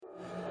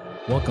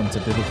Welcome to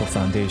Biblical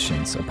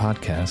Foundations, a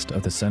podcast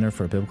of the Center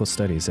for Biblical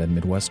Studies at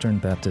Midwestern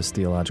Baptist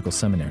Theological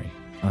Seminary.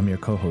 I'm your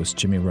co-host,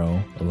 Jimmy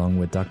Rowe, along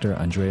with Dr.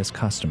 Andreas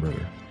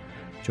Köstenberger.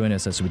 Join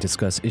us as we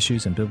discuss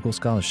issues in biblical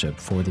scholarship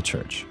for the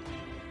church.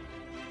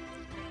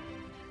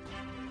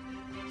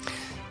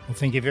 Well,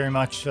 thank you very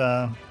much,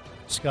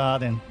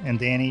 Scott and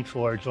Danny,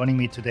 for joining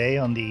me today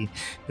on the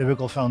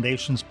Biblical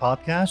Foundations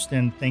podcast.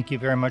 And thank you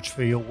very much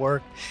for your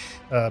work,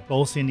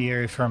 both in the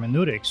area of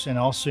hermeneutics and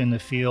also in the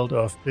field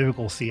of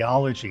biblical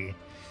theology.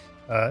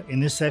 In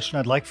this session,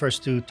 I'd like for us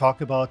to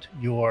talk about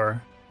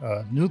your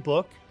new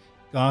book,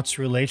 God's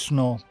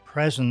Relational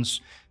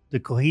Presence, the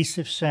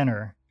Cohesive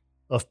Center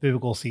of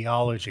Biblical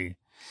Theology.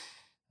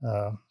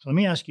 So let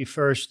me ask you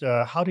first,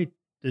 how did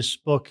this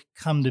book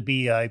come to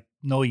be? I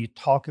know you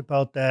talk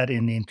about that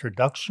in the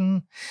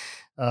introduction,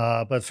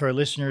 but for our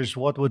listeners,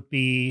 what would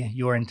be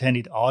your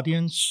intended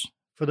audience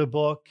for the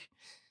book,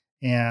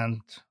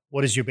 and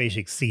what is your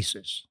basic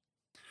thesis?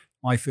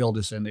 My field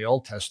is in the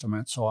Old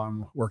Testament, so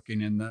I'm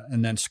working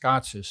and then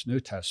Scott's is New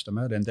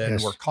Testament, and then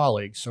We're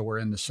colleagues, so we're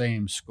in the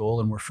same school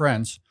and we're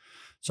friends.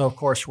 So of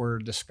course we're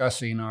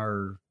discussing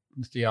our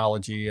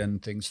theology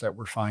and things that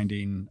we're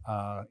finding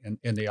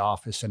in the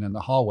office and in the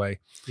hallway.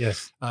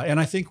 Yes. And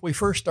I think we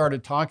first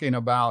started talking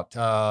about,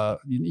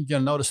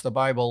 you'll notice the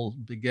Bible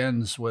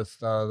begins with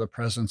the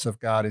presence of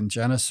God in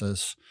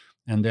Genesis,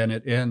 and then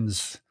it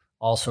ends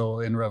also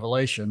in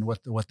Revelation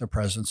with the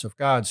presence of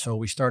God. So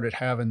we started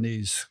having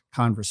these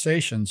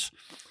conversations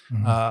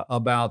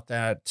about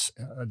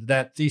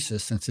that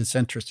thesis, since it's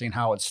interesting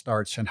how it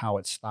starts and how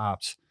it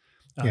stops.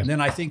 And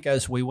then I think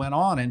as we went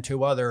on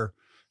into other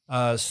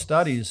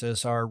studies,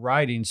 as our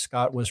writing,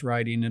 Scott was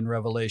writing in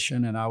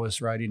Revelation and I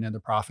was writing in the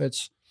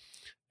prophets,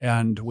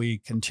 and we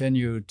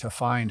continued to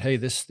find, hey,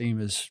 this theme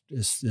is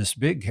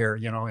big here,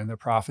 in the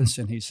prophets,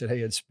 and he said, hey,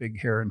 it's big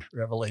here in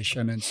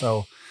Revelation. And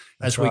so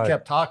as we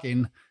kept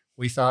talking,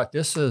 we thought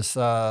this is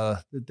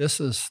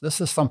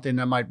something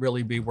that might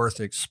really be worth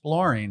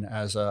exploring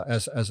as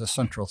a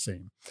central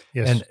theme.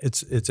 Yes. And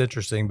it's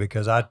interesting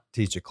because I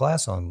teach a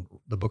class on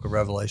the book of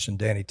Revelation.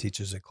 Danny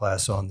teaches a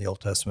class on the Old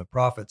Testament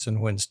prophets.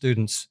 And when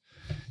students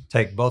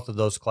take both of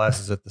those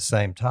classes at the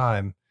same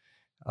time,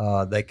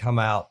 they come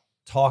out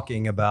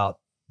talking about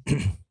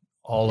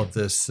all of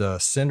this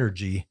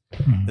synergy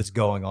that's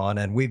going on.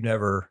 And we've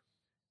never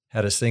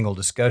had a single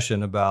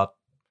discussion about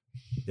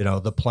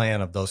the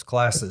plan of those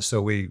classes.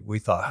 So we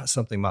thought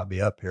something might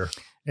be up here.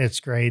 It's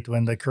great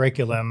when the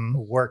curriculum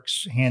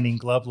works hand in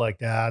glove like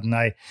that. And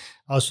I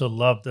also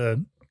love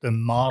the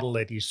model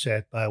that you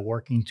set by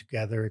working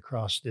together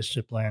across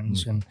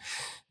disciplines and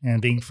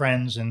being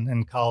friends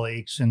and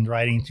colleagues and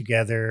writing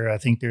together. I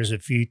think there's a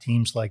few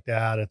teams like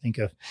that. I think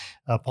of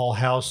Paul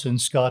House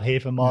and Scott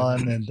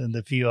Haveman and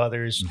a few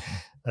others.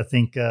 I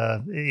think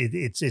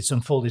it's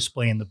on full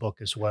display in the book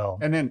as well.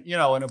 And then,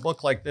 in a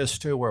book like this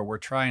too, where we're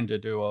trying to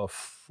do a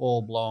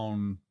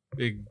full-blown,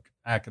 big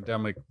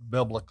academic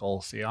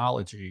biblical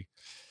theology,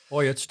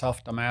 boy, it's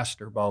tough to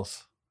master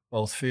both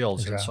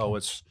fields. Exactly. And so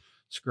it's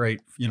great,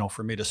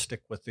 for me to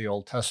stick with the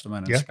Old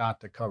Testament and Scott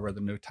to cover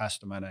the New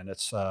Testament. And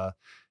it's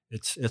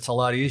a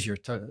lot easier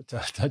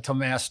to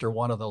master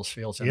one of those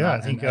fields and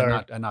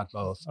not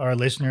both. Our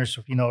listeners,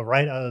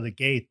 right out of the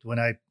gate, when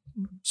I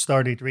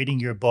started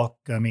reading your book,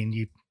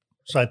 you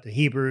cite the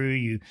Hebrew,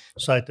 you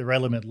cite the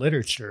relevant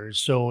literature.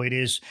 So it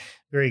is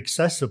very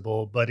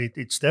accessible, but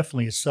it's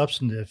definitely a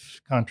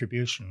substantive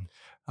contribution.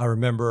 I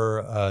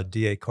remember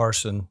D.A.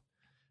 Carson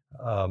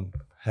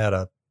had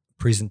a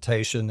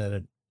presentation at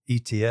an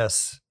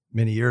ETS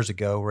many years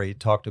ago where he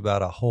talked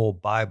about a whole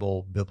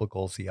Bible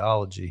biblical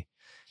theology.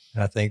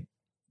 And I think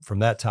from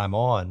that time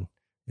on,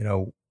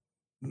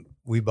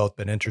 we've both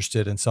been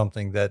interested in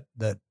something that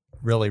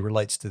really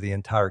relates to the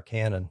entire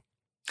canon.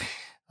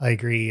 I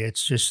agree.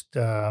 It's just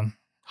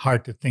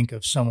hard to think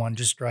of someone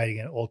just writing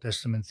an Old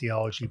Testament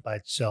theology by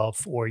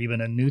itself or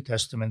even a New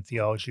Testament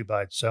theology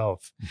by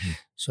itself.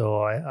 So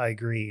I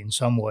agree. In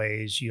some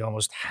ways, you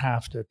almost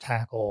have to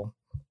tackle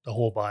the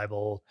whole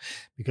Bible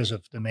because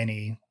of the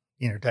many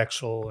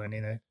intertextual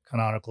and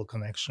canonical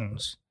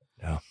connections.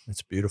 Yeah,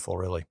 it's beautiful,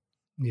 really.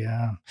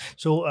 Yeah.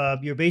 So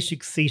your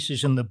basic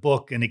thesis in the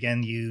book, and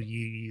again,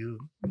 you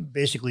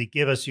basically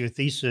give us your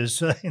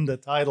thesis in the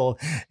title,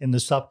 in the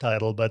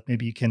subtitle, but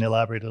maybe you can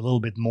elaborate a little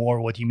bit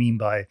more what you mean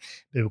by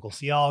biblical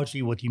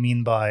theology, what you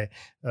mean by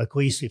a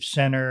cohesive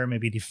center,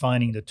 maybe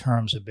defining the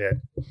terms a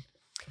bit.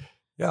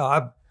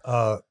 Yeah,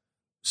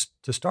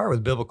 to start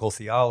with biblical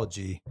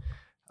theology,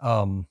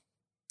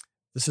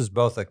 this is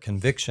both a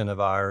conviction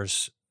of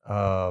ours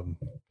in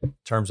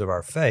terms of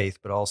our faith,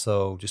 but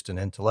also just an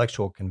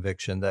intellectual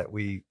conviction that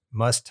we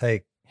must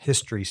take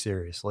history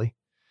seriously.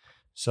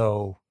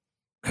 So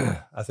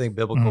I think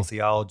biblical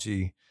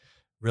theology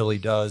really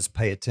does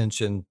pay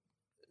attention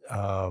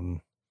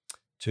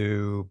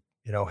to,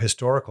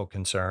 historical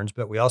concerns,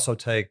 but we also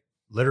take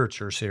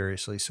literature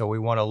seriously. So we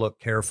want to look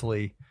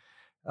carefully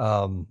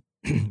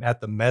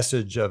at the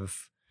message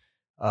of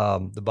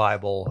the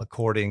Bible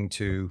according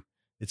to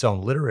its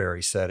own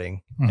literary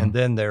setting. And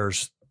then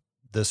there's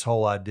this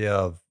whole idea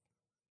of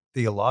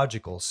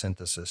theological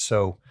synthesis.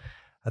 So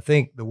I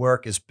think the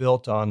work is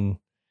built on,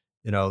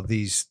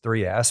 these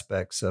three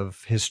aspects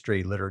of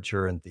history,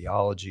 literature, and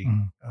theology.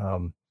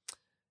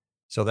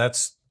 So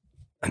that's,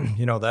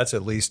 that's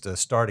at least a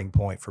starting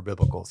point for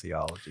biblical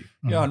theology.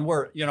 Yeah, and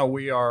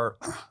we are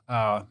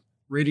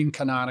reading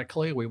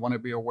canonically. We want to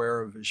be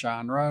aware of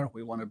genre.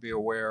 We want to be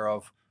aware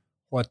of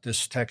what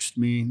this text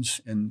means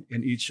in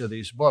each of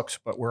these books.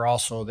 But we're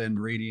also then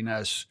reading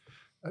as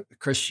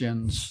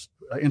Christians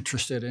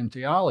interested in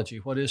theology.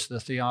 What is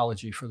the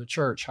theology for the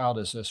church? How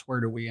does this?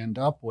 Where do we end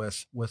up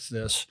with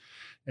this?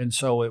 And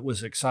so it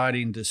was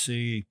exciting to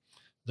see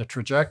the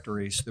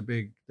trajectories, the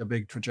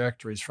big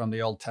trajectories from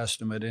the Old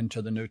Testament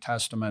into the New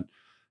Testament,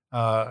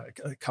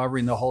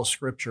 covering the whole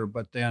Scripture,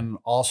 but then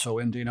also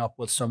ending up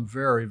with some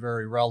very,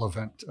 very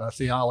relevant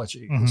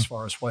theology as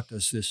far as what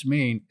does this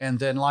mean, and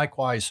then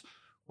likewise,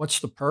 what's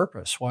the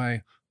purpose?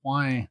 Why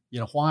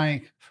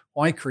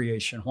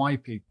creation? Why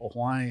people?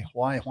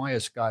 Why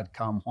has God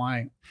come?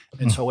 Why?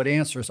 And so it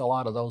answers a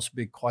lot of those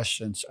big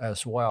questions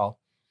as well.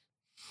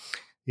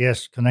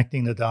 Yes,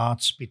 connecting the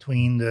dots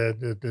between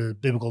the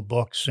biblical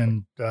books,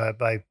 and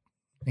I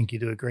think you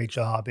do a great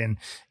job in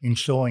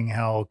showing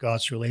how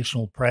God's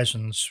relational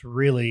presence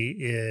really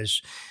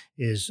is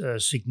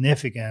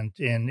significant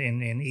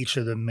in each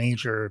of the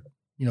major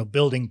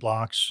building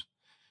blocks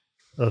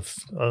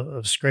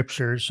of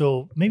Scripture.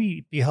 So maybe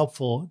it'd be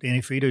helpful,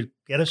 Danny, for you to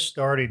get us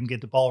started and get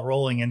the ball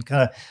rolling and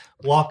kind of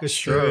walk us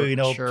through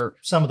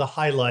some of the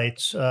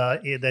highlights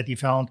that you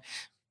found,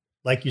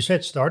 like you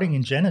said, starting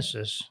in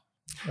Genesis.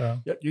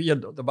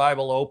 The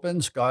Bible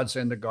opens, God's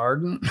in the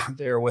garden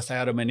there with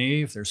Adam and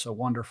Eve. There's a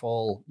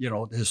wonderful,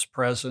 his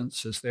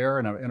presence is there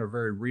in a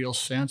very real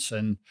sense.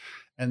 And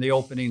the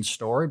opening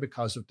story,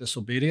 because of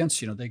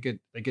disobedience, they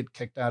get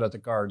kicked out of the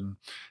garden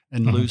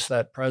and lose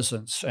that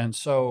presence. And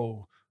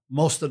so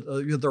most of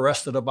the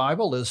rest of the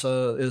Bible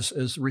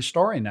is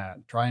restoring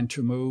that, trying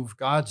to move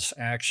God's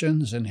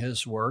actions and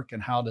his work,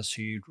 and how does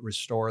he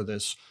restore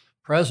this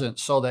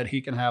presence so that he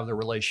can have the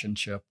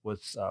relationship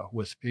with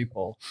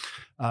people.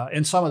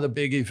 In some of the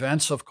big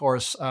events, of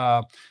course,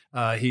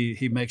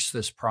 he makes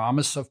this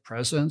promise of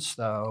presence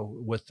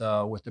with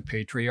the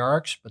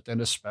patriarchs, but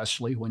then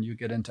especially when you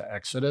get into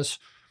Exodus,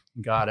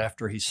 God,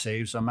 after he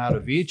saves them out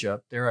of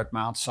Egypt, there at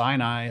Mount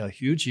Sinai, a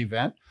huge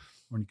event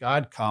when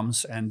God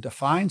comes and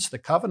defines the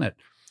covenant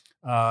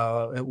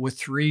with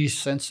three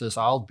senses.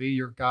 I'll be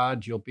your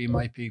God, you'll be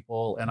my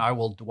people, and I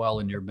will dwell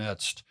in your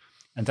midst.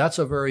 And that's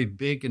a very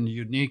big and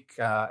unique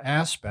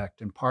aspect,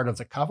 and part of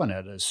the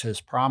covenant is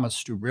his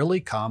promise to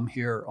really come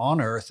here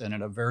on earth and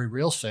in a very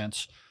real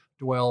sense,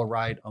 dwell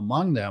right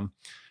among them.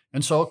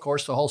 And so, of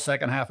course, the whole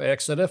second half of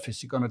Exodus,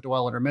 is he going to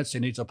dwell in our midst? He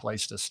needs a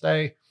place to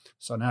stay.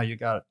 So now you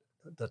got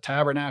the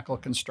tabernacle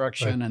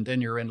construction, right. And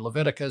then you're in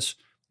Leviticus.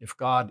 If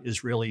God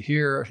is really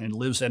here and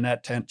lives in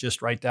that tent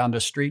just right down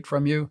the street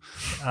from you,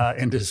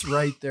 and is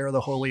right there, the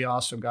holy,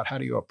 awesome God, how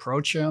do you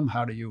approach him?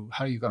 How are you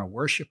going to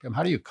worship him?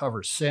 How do you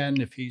cover sin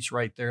if he's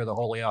right there, the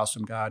holy,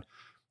 awesome God?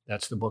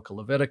 That's the book of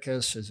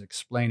Leviticus, is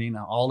explaining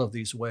all of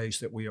these ways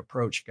that we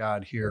approach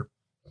God here.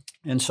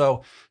 And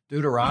so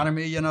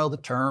Deuteronomy, the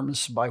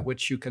terms by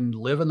which you can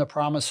live in the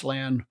promised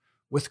land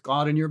with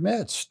God in your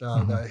midst.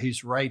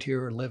 He's right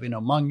here living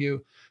among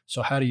you.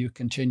 So how do you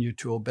continue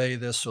to obey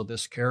this? So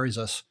this carries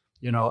us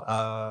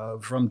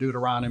from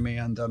Deuteronomy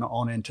and then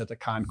on into the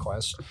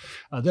conquest.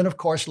 Then, of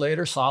course,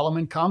 later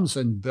Solomon comes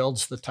and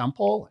builds the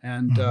temple,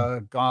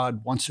 and God,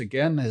 once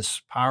again,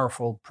 his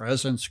powerful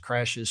presence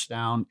crashes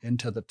down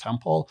into the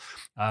temple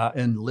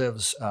and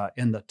lives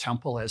in the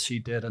temple as he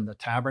did in the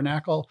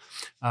tabernacle.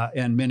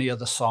 And many of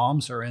the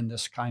Psalms are in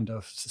this kind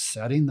of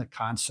setting, the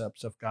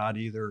concepts of God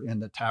either in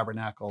the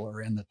tabernacle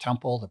or in the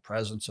temple, the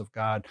presence of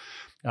God.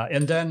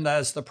 And then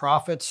as the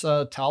prophets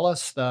tell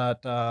us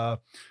that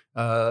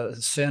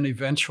sin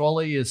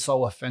eventually is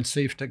so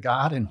offensive to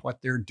God, and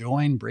what they're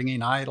doing,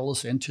 bringing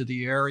idols into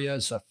the area,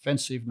 is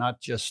offensive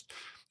not just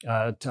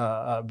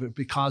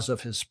because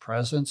of his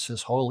presence,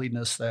 his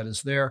holiness that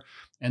is there.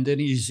 And then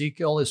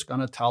Ezekiel is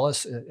going to tell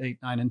us 8,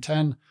 9, and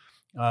 10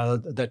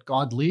 that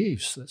God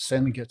leaves. That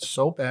sin gets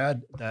so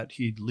bad that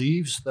he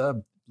leaves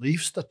the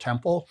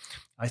temple.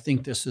 I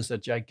think this is a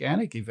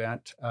gigantic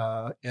event,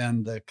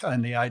 and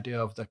the idea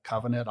of the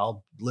covenant,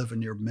 I'll live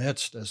in your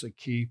midst, as a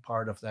key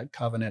part of that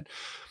covenant.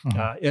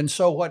 And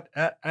so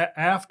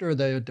after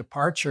the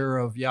departure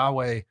of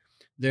Yahweh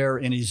there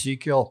in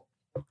Ezekiel,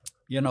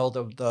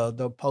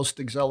 the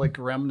post-exilic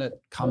remnant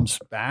comes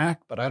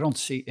back, but I don't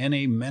see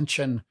any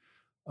mention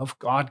of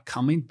God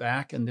coming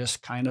back in this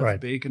kind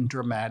of big and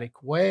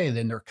dramatic way.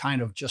 Then they're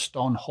kind of just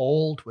on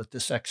hold with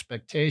this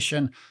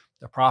expectation.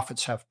 The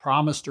prophets have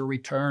promised a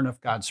return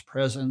of God's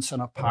presence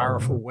in a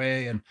powerful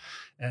way, and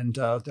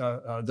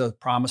the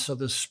promise of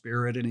the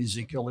Spirit in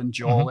Ezekiel and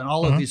Joel, and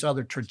all of these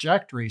other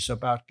trajectories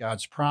about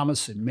God's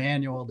promise,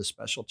 Emmanuel, the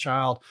special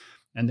child.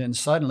 And then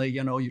suddenly,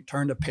 you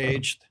turn the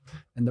page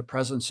and the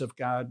presence of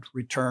God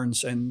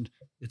returns, and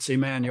it's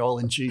Emmanuel,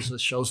 and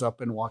Jesus shows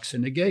up and walks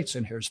in the gates,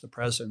 and here's the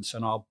presence.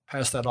 And I'll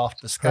pass that off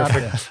to Scott.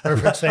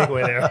 Perfect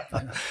segue there.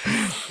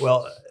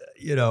 Well,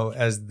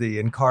 as the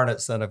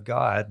incarnate Son of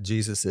God,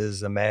 Jesus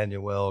is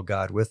Emmanuel,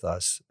 God with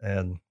us.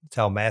 And that's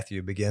how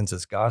Matthew begins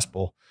his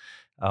gospel.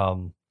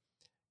 So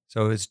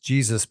it's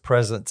Jesus'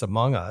 presence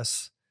among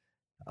us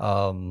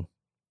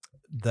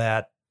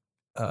that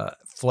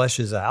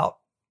fleshes out,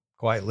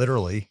 quite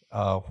literally,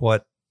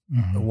 what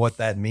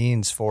that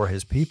means for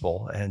his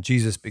people. And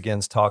Jesus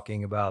begins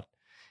talking about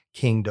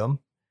kingdom,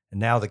 and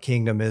now the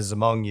kingdom is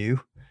among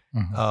you.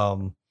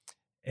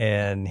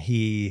 And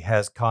he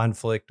has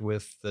conflict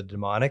with the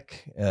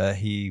demonic.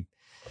 He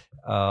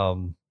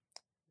ushers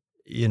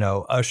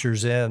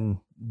in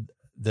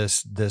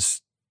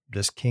this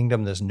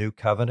kingdom, this new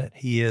covenant.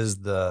 He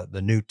is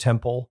the new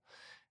temple.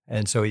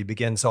 And so he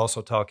begins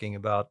also talking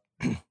about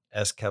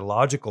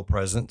eschatological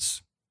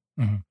presence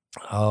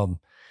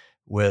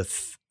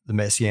with the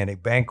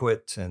messianic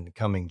banquet and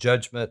coming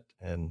judgment.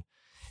 And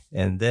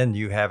then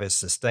you have his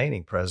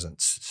sustaining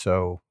presence.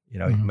 So,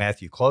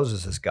 Matthew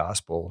closes his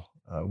gospel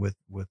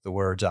with the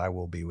words, "I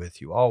will be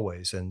with you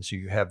always." And so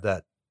you have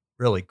that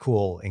really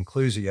cool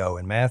inclusio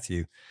in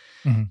Matthew.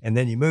 And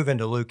then you move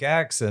into Luke,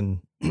 Acts,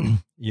 and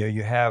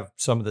you have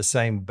some of the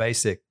same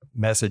basic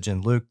message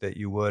in Luke that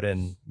you would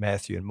in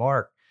Matthew and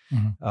Mark.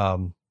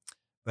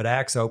 But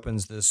Acts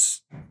opens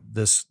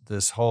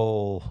this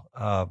whole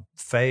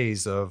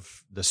phase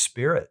of the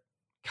Spirit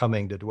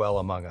coming to dwell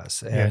among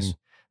us, and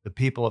the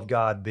people of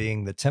God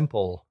being the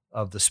temple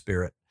of the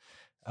Spirit.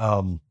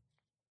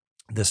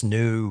 This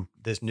new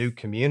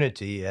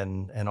community,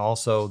 and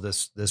also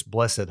this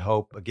blessed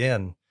hope,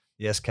 again,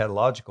 the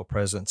eschatological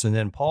presence. And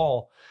then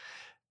Paul,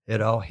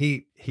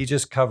 he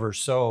just covers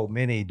so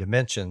many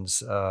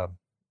dimensions.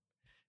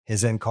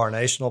 His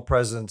incarnational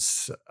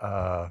presence,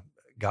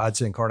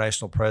 God's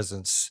incarnational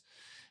presence.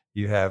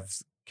 You have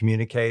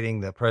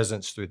communicating the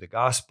presence through the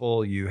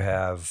gospel. You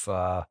have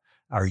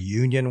our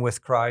union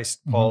with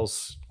Christ,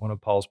 one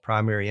of Paul's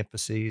primary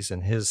emphases,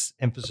 and his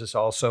emphasis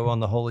also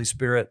on the Holy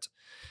Spirit.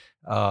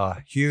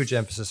 Huge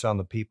emphasis on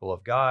the people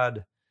of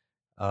God.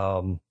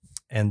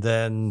 And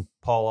then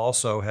Paul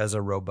also has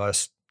a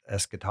robust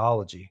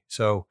eschatology.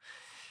 So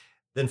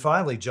then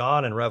finally,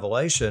 John and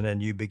Revelation,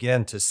 and you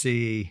begin to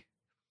see,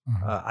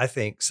 I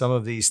think some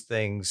of these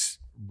things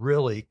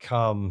really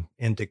come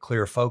into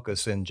clear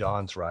focus in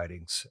John's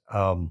writings.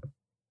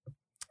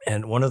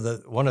 And one of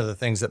the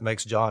things that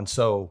makes John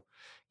so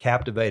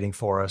captivating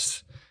for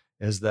us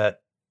is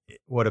that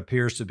what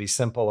appears to be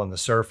simple on the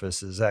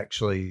surface is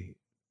actually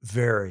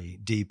very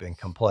deep and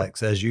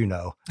complex, as you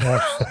know.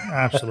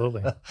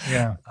 Absolutely.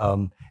 Yeah.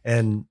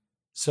 And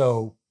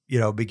so,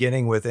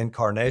 beginning with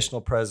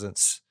incarnational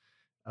presence,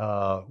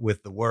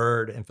 with the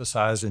Word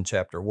emphasized in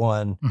chapter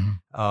 1,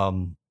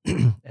 and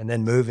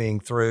then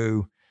moving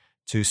through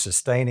to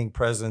sustaining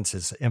presence,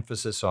 his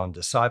emphasis on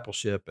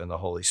discipleship and the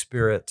Holy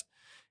Spirit.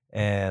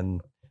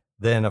 And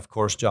then, of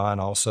course, John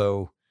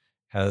also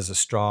has a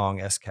strong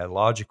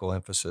eschatological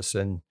emphasis.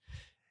 And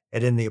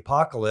in the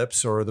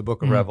Apocalypse, or the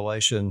book of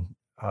Revelation,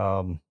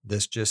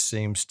 this just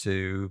seems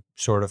to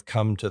sort of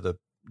come to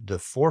the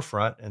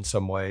forefront in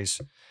some ways,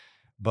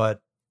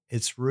 but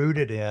it's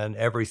rooted in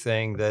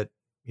everything that,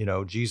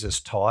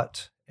 Jesus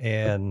taught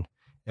and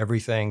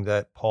everything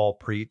that Paul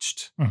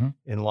preached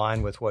in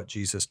line with what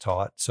Jesus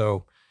taught.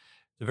 So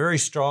it's a very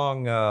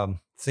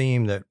strong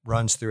theme that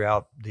runs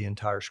throughout the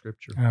entire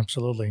Scripture.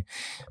 Absolutely.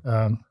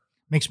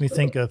 Makes me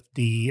think of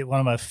one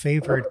of my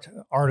favorite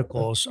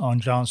articles on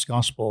John's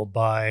Gospel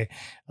by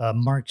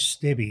Mark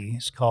Stibbe.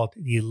 It's called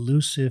 "The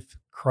Elusive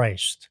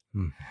Christ."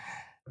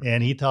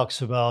 And he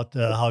talks about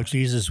how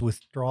Jesus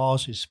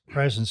withdraws his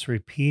presence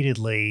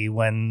repeatedly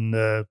when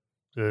the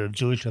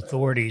Jewish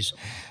authorities,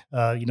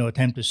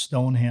 attempt to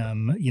stone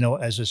him,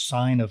 as a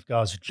sign of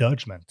God's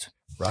judgment.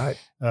 Right.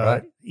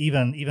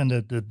 Even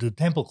the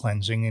temple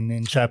cleansing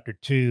in chapter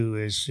 2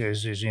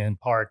 is in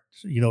part,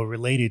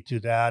 related to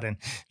that, and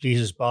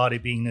Jesus' body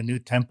being the new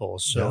temple.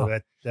 So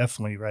that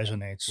definitely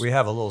resonates. We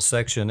have a little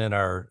section in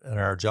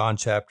our John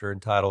chapter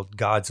entitled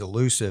 "God's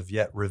Elusive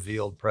Yet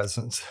Revealed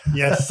Presence."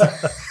 Yes.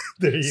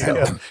 There you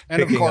go.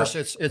 And of course,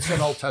 it's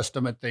an Old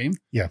Testament theme.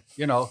 Yeah.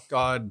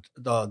 God,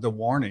 the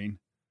warning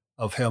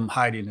of him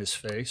hiding his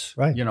face.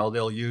 Right.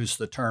 They'll use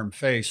the term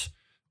face.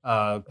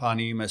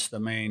 Panim is the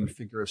main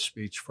figure of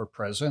speech for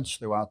presence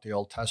throughout the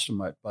Old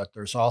Testament, but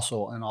there's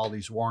also in all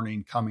these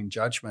warning coming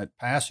judgment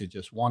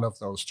passages, one of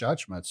those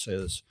judgments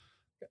is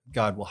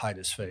God will hide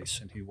his face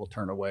and he will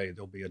turn away.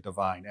 There'll be a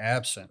divine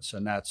absence,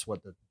 and that's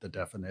what the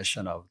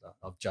definition of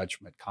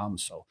judgment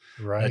comes. So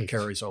that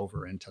carries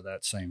over into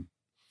that same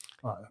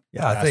aspect.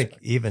 I think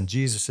even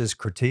Jesus's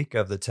critique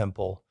of the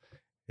temple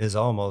is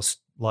almost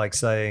like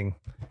saying,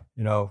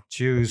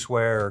 choose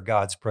where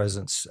God's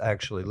presence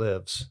actually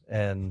lives.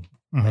 And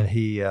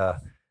he,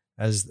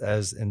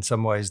 as in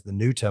some ways the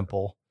new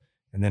temple,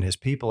 and then his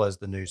people as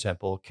the new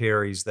temple,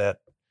 carries that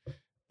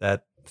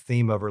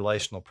theme of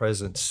relational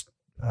presence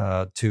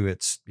to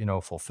its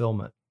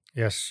fulfillment.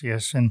 Yes.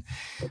 And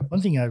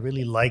one thing I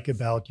really like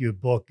about your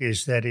book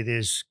is that it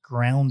is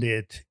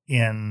grounded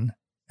in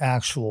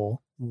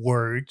actual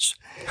words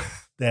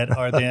that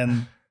are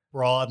then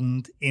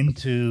broadened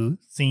into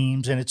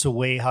themes, and it's a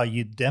way how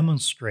you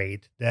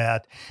demonstrate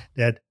that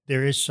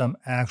there is some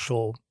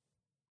actual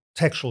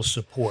textual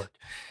support.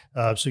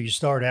 So you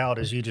start out,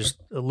 as you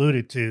just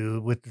alluded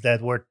to, with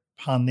that word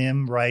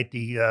panim, right?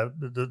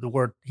 The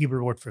word,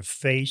 Hebrew word for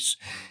face,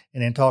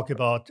 and then talk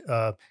about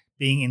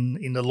being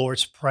in the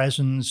Lord's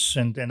presence.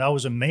 And I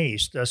was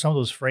amazed. Some of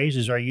those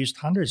phrases are used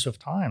hundreds of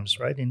times,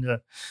 right, in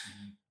the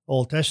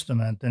Old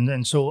Testament.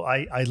 And so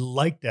I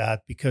like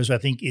that, because I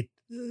think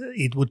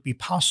it would be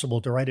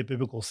possible to write a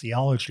biblical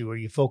theology where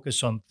you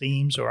focus on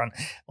themes or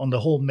on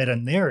the whole meta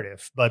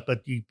narrative, but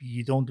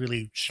you don't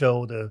really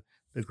show the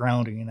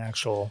grounding in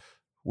actual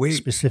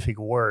specific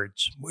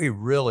words. We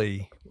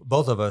really,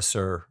 both of us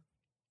are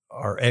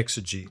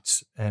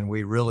exegetes, and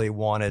we really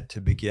wanted to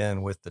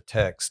begin with the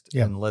text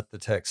and let the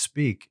text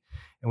speak.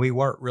 And we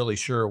weren't really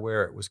sure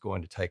where it was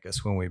going to take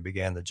us when we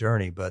began the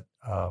journey, but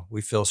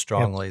we feel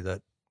strongly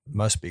that it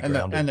must be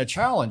grounded. And the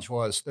challenge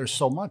was there's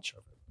so much of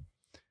it.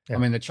 Yeah. I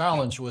mean, the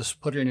challenge was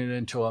putting it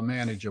into a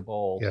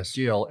manageable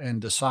deal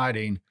and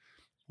deciding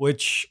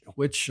which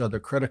are the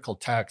critical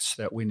texts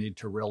that we need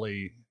to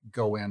really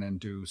go in and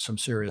do some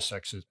serious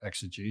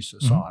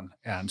exegesis on.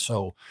 And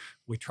so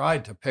we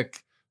tried to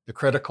pick the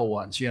critical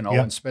ones,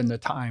 and spend the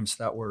times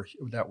that were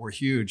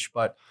huge.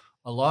 But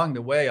along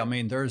the way, I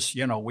mean, there's,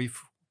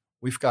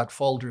 we've got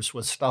folders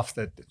with stuff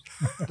that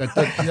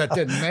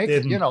didn't make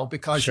it,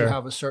 because you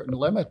have a certain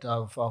limit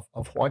of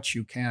what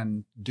you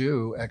can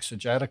do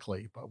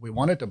exegetically. But we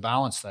wanted to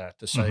balance that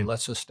to say,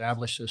 let's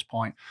establish this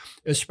point,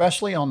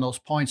 especially on those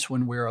points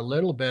when we're a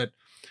little bit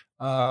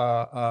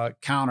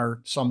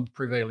counter some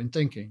prevailing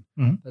thinking.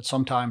 That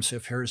sometimes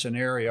if here's an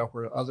area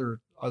where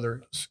other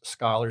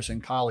scholars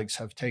and colleagues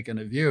have taken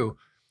a view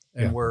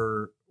and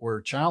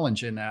we're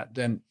challenging that,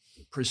 then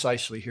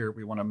precisely here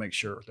we want to make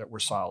sure that we're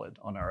solid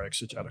on our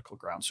exegetical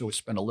ground. So we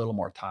spend a little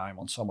more time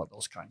on some of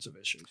those kinds of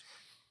issues.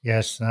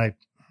 Yes, and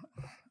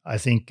I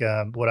think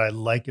what I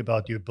like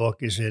about your book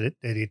is that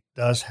it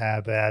does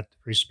have that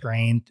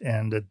restraint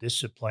and the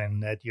discipline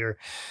that you're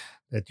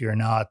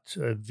not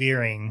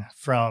veering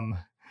from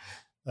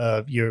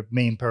your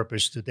main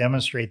purpose to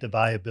demonstrate the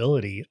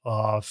viability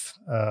of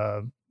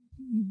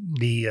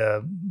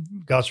the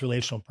God's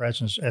relational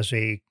presence as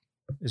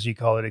you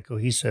call it, a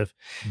cohesive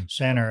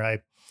center.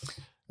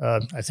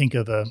 I think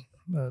of a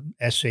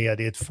essay I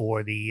did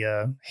for the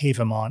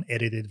Havemon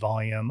edited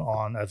volume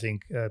on, I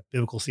think,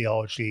 biblical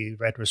theology,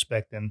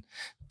 retrospect and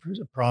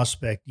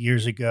prospect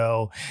years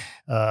ago,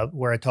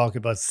 where I talk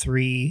about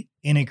 3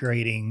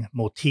 integrating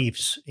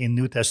motifs in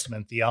New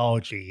Testament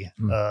theology.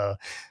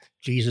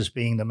 Jesus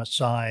being the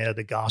Messiah,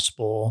 the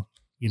gospel,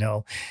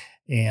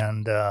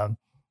 and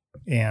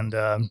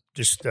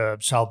just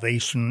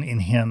salvation in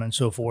him and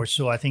so forth.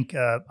 So I think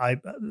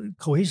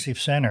cohesive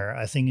center,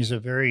 I think, is a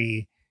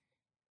very,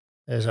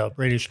 as our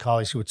British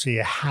colleagues would say,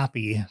 a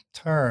happy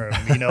term,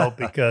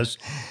 because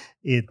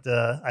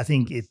I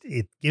think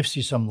it gives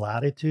you some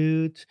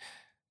latitude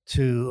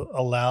to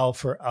allow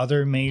for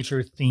other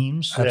major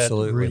themes that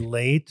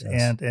relate.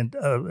 Yes. And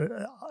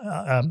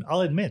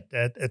I'll admit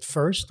that at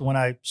first, when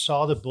I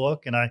saw the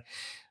book and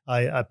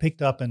I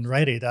picked up and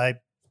read it,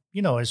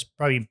 as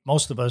probably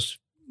most of us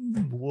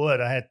would,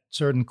 I had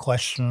certain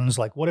questions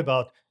like, what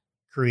about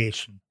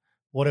creation?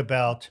 What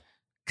about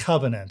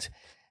covenant?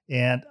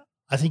 And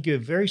I think you're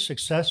very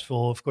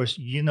successful. Of course,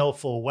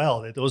 full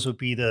well that those would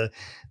be the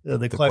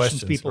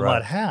questions people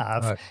might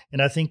have. Right.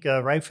 And I think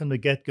right from the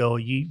get-go,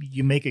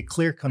 you make a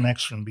clear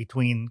connection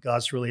between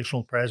God's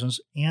relational presence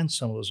and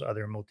some of those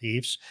other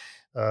motifs,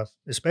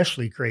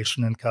 especially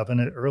creation and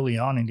covenant early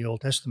on in the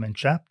Old Testament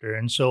chapter.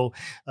 And so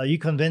you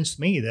convinced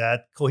me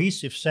that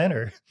cohesive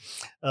center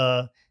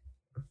as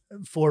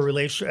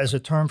a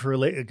term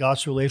for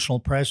God's relational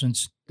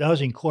presence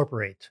does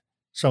incorporate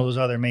some of those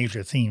other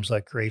major themes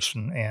like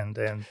creation and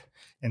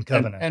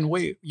covenant. And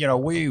we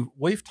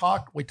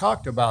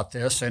talked about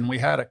this, and we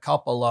had a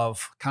couple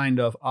of kind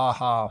of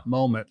aha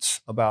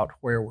moments about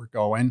where we're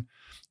going.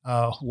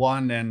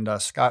 One, and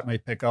Scott may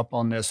pick up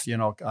on this,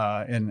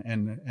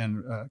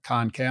 in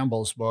Con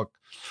Campbell's book,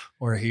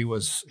 where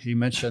he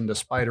mentioned the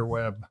spider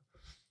web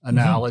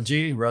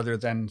analogy rather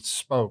than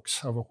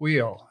spokes of a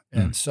wheel.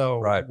 And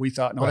so we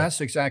thought,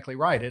 that's exactly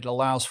right. It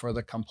allows for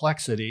the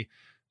complexity,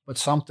 but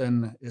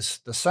something is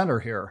the center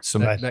here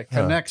that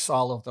connects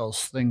all of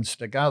those things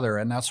together.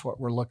 And that's what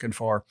we're looking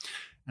for.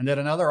 And then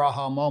another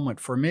aha moment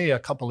for me a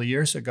couple of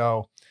years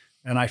ago,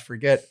 and I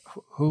forget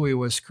who he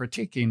was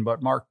critiquing,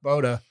 but Mark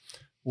Boda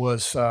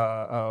was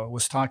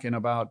talking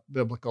about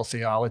biblical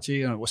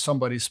theology, and it was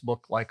somebody's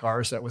book like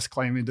ours that was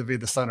claiming to be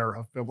the center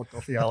of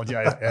biblical theology.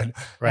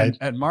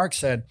 And Mark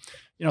said,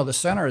 the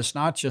center is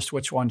not just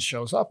which one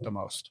shows up the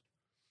most.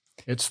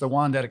 It's the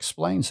one that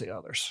explains the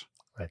others.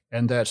 Right.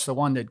 And that's the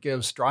one that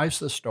drives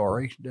the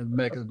story, the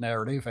mega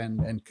narrative,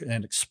 and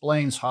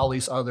explains how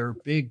these other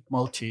big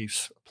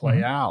motifs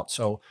play out.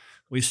 So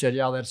we said,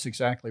 that's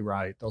exactly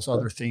right. Those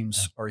other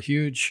themes are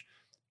huge.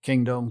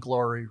 Kingdom,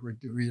 glory,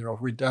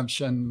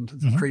 redemption,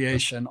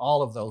 creation,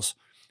 all of those.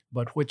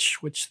 but which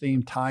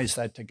theme ties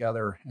that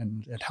together,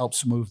 and it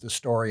helps move the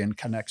story and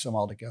connects them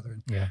all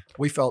together. Yeah.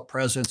 We felt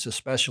presence,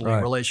 especially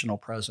Right. relational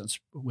presence,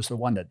 was the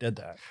one that did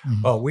that.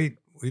 Mhm. Well, we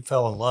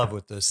fell in love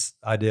with this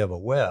idea of a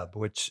web,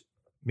 which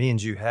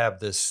means you have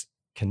this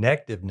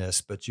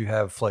connectiveness, but you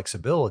have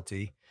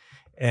flexibility.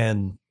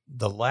 And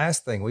the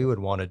last thing we would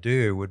want to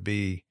do would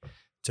be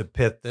to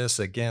pit this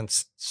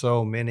against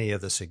so many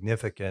of the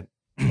significant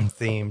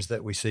themes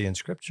that we see in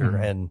Scripture.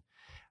 Mhm. And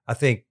I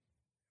think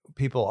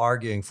people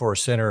arguing for a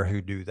center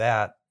who do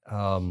that,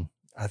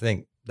 I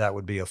think that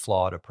would be a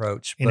flawed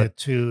approach. In a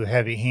too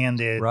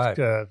heavy-handed, Right.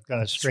 kind of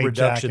It's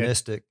straitjacket.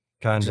 reductionistic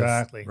kind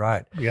Exactly. of.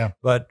 Right. Yeah.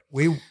 But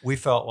we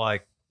felt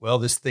like, well,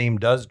 this theme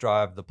does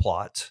drive the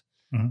plot.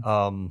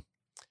 Mhm.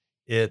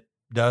 It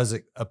does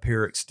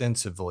appear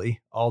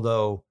extensively,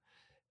 although,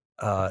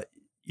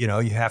 you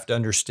have to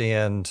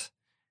understand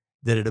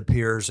that it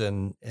appears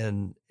in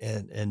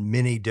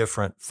many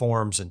different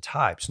forms and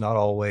types, not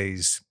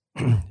always,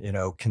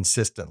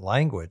 consistent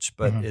language,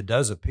 but Mhm. it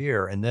does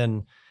appear. And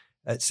then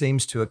it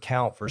seems to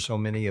account for so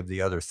many of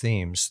the other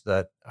themes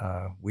that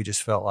we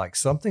just felt like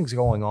something's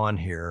going on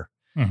here.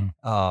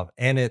 Mhm.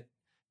 And it,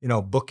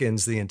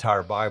 bookends the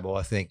entire Bible.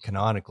 I think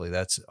canonically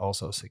that's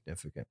also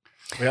significant.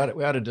 We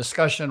had a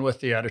discussion with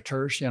the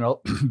editors.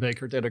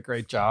 Baker did a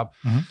great job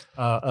Mhm.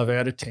 of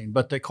editing,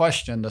 but they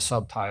questioned the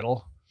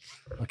subtitle.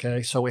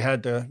 Okay, so we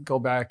had to go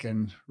back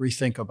and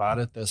rethink about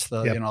it. This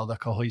the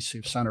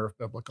cohesive center of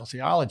biblical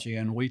theology,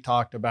 and we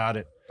talked about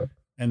it.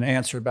 And the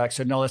answer back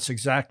said, no, that's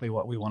exactly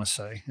what we want to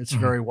say. It's Mhm.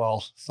 very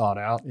well thought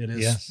out. It is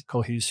Yes.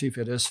 cohesive.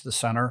 It is the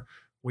center.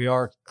 We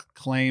are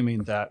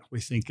claiming that we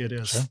think it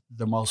is Sure.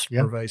 the most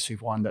Yeah.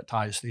 pervasive one that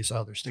ties these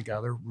others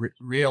together,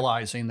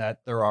 realizing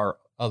that there are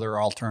other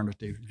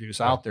alternative views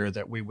out there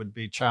that we would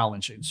be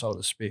challenging, so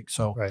to speak.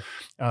 So,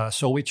 Right.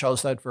 so we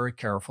chose that very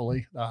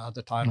carefully,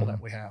 the title Mhm.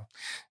 that we have.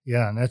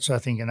 Yeah, and that's, I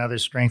think, another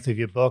strength of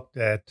your book,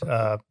 that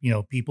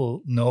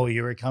people know where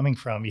you're coming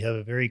from. You have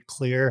a very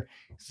clear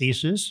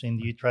thesis, and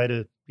you try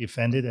to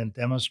defend it and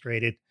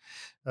demonstrate it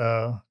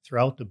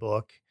throughout the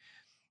book.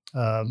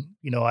 I'm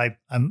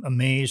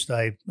amazed.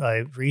 I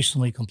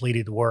recently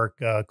completed work,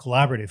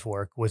 collaborative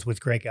work with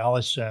Greg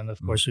Allison, of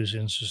course, who's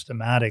in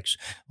systematics,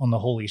 on the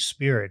Holy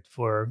Spirit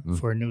for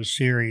a new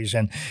series,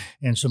 and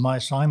so my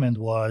assignment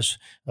was,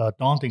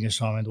 daunting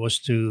assignment, was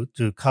to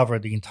cover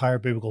the entire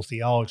biblical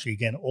theology,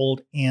 again,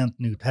 Old and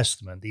New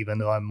Testament, even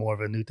though I'm more of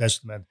a New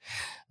Testament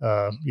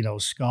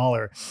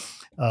scholar,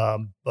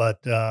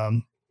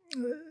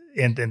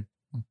 and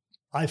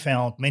I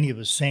found many of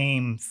the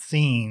same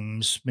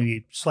themes,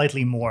 maybe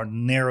slightly more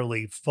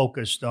narrowly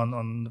focused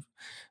on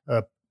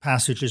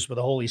passages where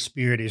the Holy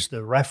Spirit is the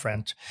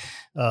referent.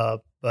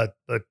 But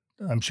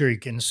I'm sure you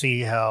can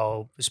see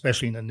how,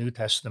 especially in the New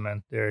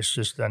Testament, there's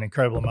just an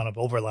incredible amount of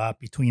overlap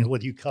between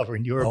what you cover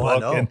in your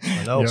book and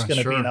I know. what's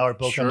going to be in our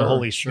book on the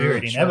Holy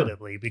Spirit,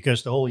 inevitably,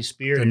 because the Holy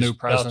Spirit the is new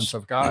presence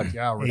of God.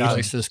 Yeah, He's-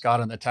 replaces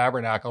God in the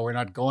tabernacle. We're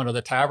not going to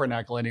the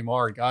tabernacle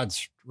anymore.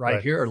 God's right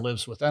here,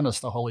 lives within us,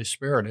 the Holy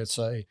Spirit.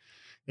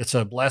 It's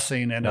a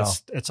blessing, and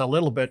it's a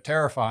little bit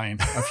terrifying.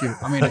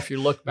 If you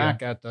look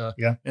back at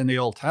in the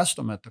Old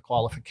Testament, the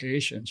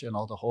qualifications, the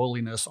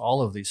holiness,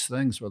 all of these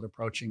things with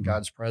approaching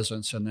God's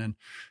presence, and then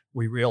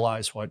we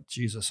realize what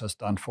Jesus has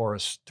done for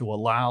us to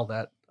allow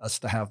us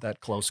to have that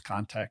close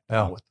contact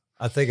with.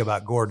 I think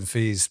about Gordon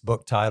Fee's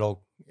book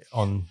title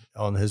on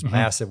his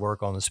massive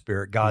work on the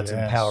Spirit, God's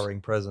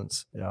empowering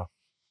presence. Yeah,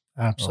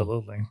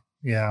 absolutely.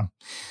 Yeah.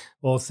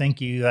 Well,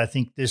 thank you. I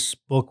think this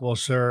book will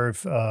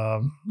serve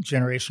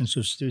generations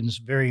of students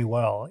very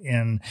well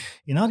in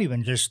not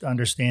even just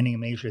understanding a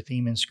major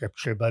theme in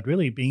Scripture, but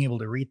really being able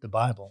to read the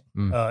Bible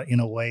in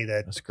a way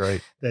that's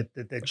great.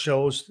 That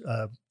shows,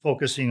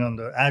 focusing on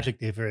the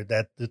adjective here,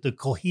 that the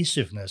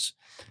cohesiveness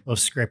of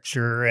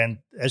Scripture. And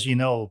as you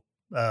know,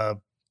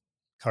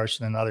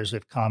 Carson and others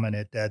have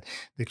commented that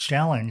the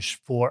challenge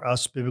for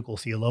us biblical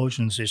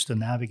theologians is to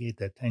navigate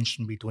that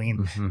tension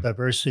between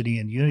diversity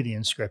and unity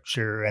in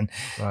Scripture, and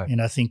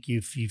I think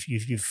you've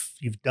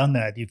done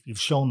that. You've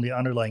shown the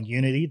underlying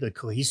unity, the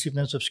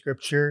cohesiveness of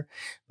Scripture,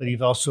 but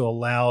you've also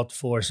allowed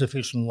for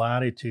sufficient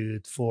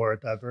latitude for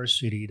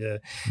diversity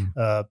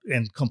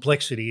and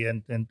complexity,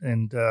 and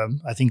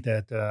I think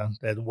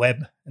that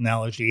web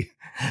analogy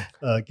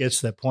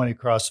gets that point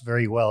across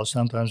very well.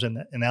 Sometimes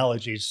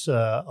analogies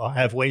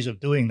have ways of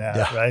doing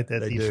that, right?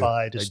 That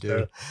defy just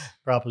the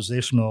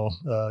propositional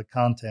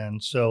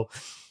content. So,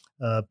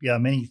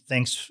 many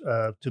thanks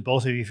to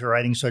both of you for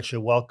writing such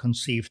a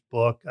well-conceived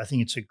book. I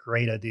think it's a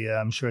great idea.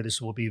 I'm sure this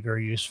will be a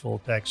very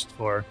useful text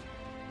for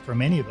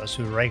many of us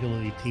who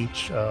regularly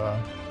teach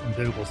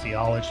biblical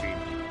theology.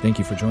 Thank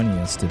you for joining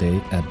us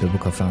today at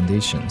Biblical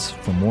Foundations.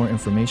 For more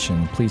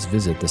information, please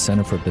visit the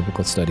Center for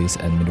Biblical Studies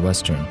at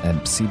Midwestern at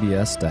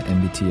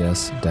cbs.mbts.edu.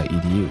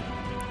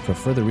 For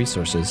further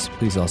resources,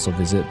 please also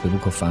visit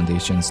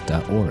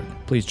biblicalfoundations.org.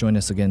 Please join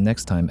us again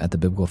next time at the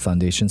Biblical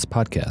Foundations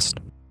podcast.